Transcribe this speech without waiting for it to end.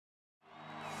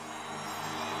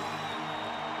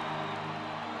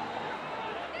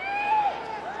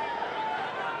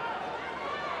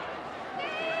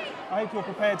hope you're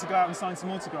prepared to go out and sign some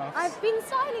autographs. I've been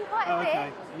signing quite a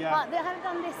bit, yeah. but I haven't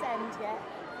done this end yet.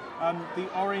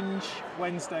 The Orange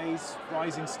Wednesday's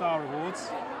Rising Star Awards,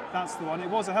 that's the one. It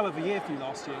was a hell of a year for you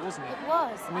last year, wasn't it? It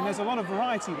was. I mean, there's a lot of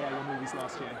variety there, your movies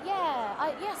last year.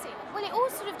 Yeah, yes. Well, it all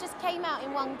sort of just came out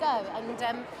in one go,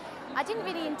 and I didn't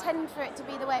really intend for it to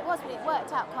be the way it was, but it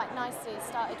worked out quite nicely. It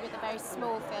started with a very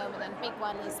small film, and then big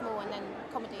one, and small, and then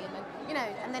comedy, and then, you know,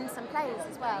 and then some plays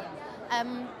as well.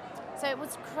 So it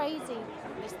was crazy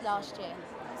this last year.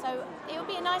 So it would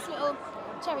be a nice little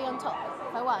cherry on top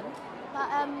for one. But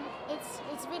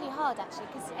it's really hard actually,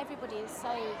 because everybody is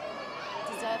so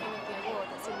deserving of the award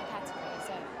that's in the category.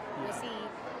 So we'll see.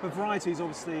 But variety is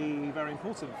obviously very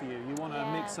important for you. You want to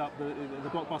mix up the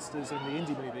blockbusters and the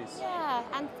indie movies. Yeah,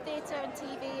 and theatre and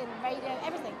TV and radio,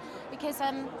 everything. Because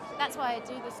that's why I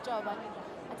do this job.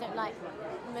 I don't like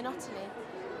monotony,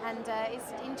 and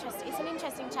it's interesting. It's an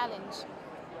interesting challenge.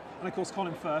 And of course,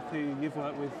 Colin Firth, who you've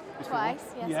worked with before, twice,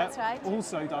 yes, that's right,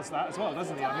 also does that as well,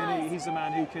 doesn't he? I mean, he's a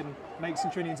man who can make some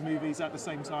Trillions movies at the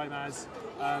same time as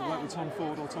work with Tom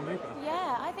Ford or Tom Hooper.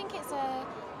 Yeah, I think it's a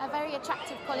very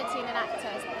attractive quality in an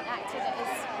actor that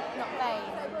is not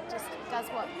vain and just does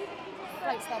what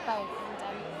floats their boat.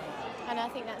 And I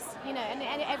think that's, you know, and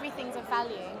everything's of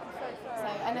value. So,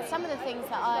 and some of the things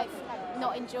that I've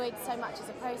not enjoyed so much as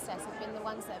a process have been the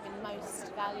ones that have been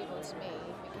most valuable to me,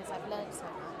 because I've learned so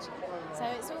much. So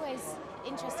it's always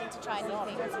interesting to try new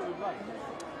things.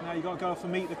 Now you've got to go off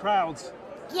and meet the crowds.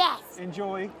 Yes!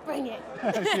 Enjoy. Bring it. See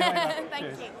you later. Thank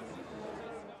Cheers. you.